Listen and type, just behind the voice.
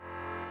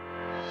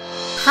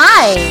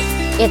Hi!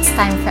 It's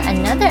time for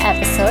another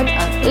episode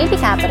of AB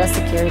Capital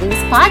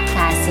Securities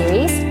podcast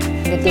series,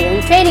 The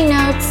Daily Trading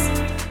Notes.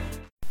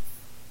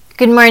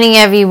 Good morning,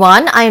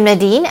 everyone. I'm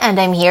Nadine, and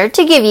I'm here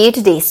to give you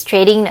today's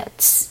trading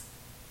notes.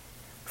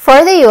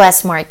 For the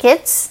U.S.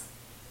 markets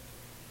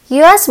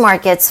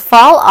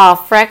fall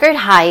off record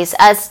highs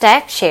as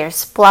tech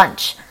shares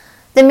plunge.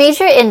 The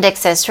major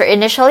indexes were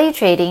initially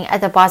trading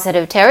at the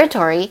positive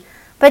territory,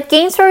 but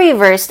gains were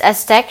reversed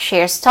as tech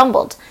shares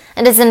tumbled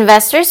and as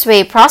investors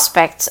weigh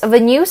prospects of a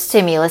new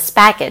stimulus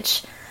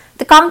package.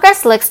 The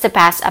Congress looks to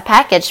pass a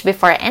package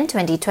before end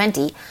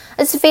 2020,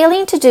 as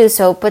failing to do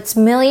so puts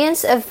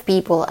millions of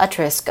people at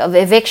risk of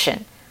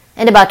eviction,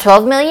 and about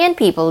 12 million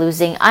people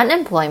losing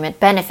unemployment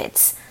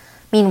benefits.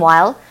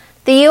 Meanwhile,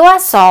 the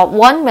U.S. saw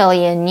 1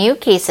 million new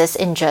cases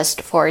in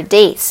just 4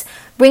 days,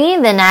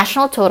 bringing the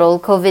national total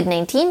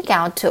COVID-19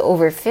 count to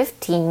over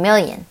 15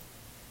 million.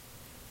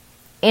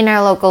 In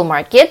our local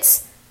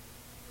markets,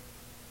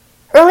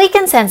 early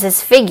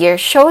consensus figures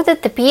show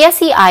that the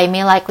PSEi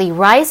may likely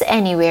rise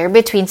anywhere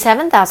between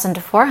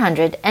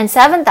 7,400 and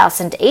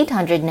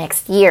 7,800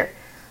 next year,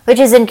 which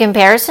is in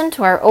comparison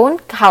to our own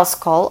house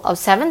call of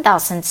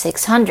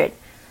 7,600.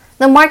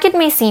 The market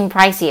may seem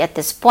pricey at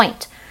this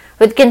point,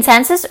 with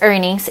consensus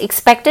earnings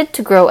expected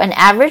to grow an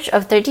average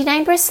of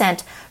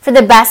 39% for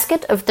the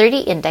basket of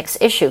 30 index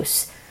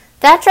issues.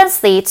 That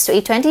translates to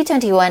a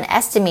 2021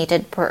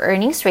 estimated per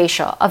earnings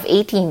ratio of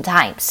 18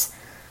 times.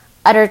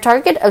 At our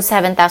target of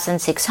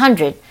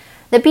 7,600,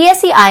 the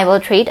PSEi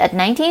will trade at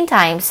 19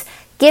 times,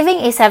 giving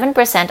a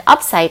 7%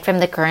 upside from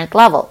the current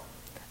level.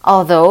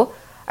 Although,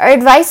 our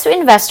advice to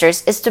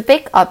investors is to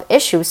pick up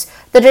issues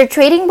that are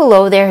trading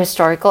below their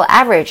historical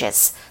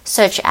averages,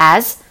 such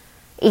as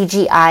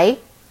AGI,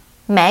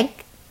 MEG,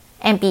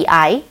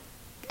 MPI,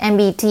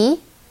 MBT,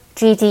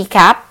 GT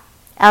Cap,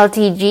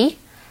 LTG,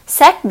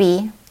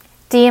 SECB,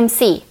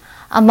 TMC,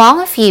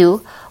 among a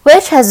few,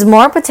 which has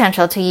more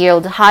potential to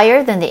yield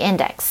higher than the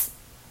index.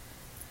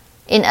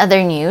 In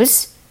other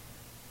news,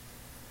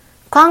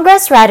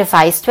 Congress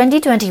ratifies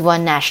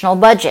 2021 national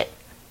budget.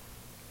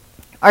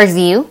 Our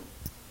view?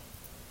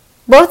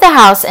 Both the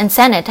House and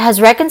Senate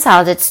has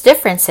reconciled its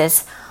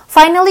differences,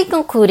 finally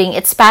concluding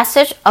its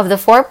passage of the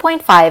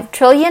 4.5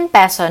 trillion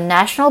peso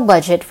national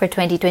budget for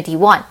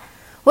 2021,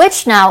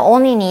 which now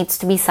only needs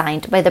to be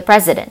signed by the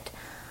President.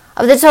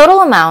 Of the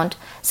total amount,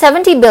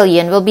 70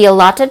 billion will be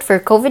allotted for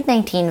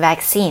COVID-19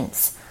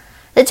 vaccines.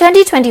 The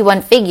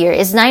 2021 figure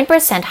is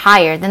 9%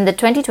 higher than the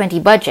 2020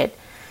 budget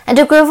and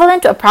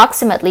equivalent to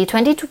approximately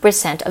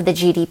 22% of the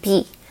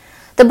GDP.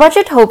 The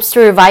budget hopes to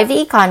revive the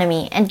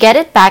economy and get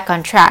it back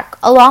on track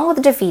along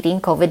with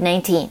defeating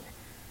COVID-19.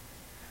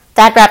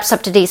 That wraps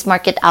up today's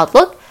market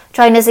outlook.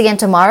 Join us again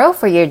tomorrow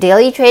for your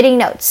daily trading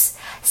notes.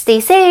 Stay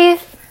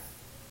safe!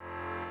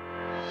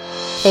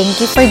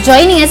 Thank you for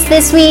joining us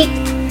this week.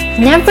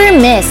 Never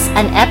miss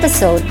an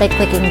episode by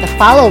clicking the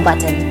follow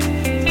button.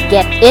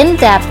 Get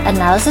in-depth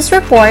analysis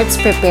reports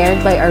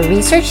prepared by our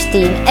research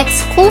team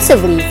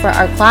exclusively for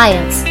our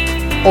clients.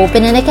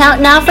 Open an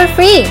account now for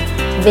free.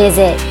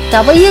 Visit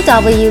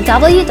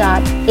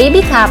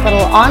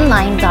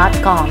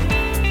www.abcapitalonline.com.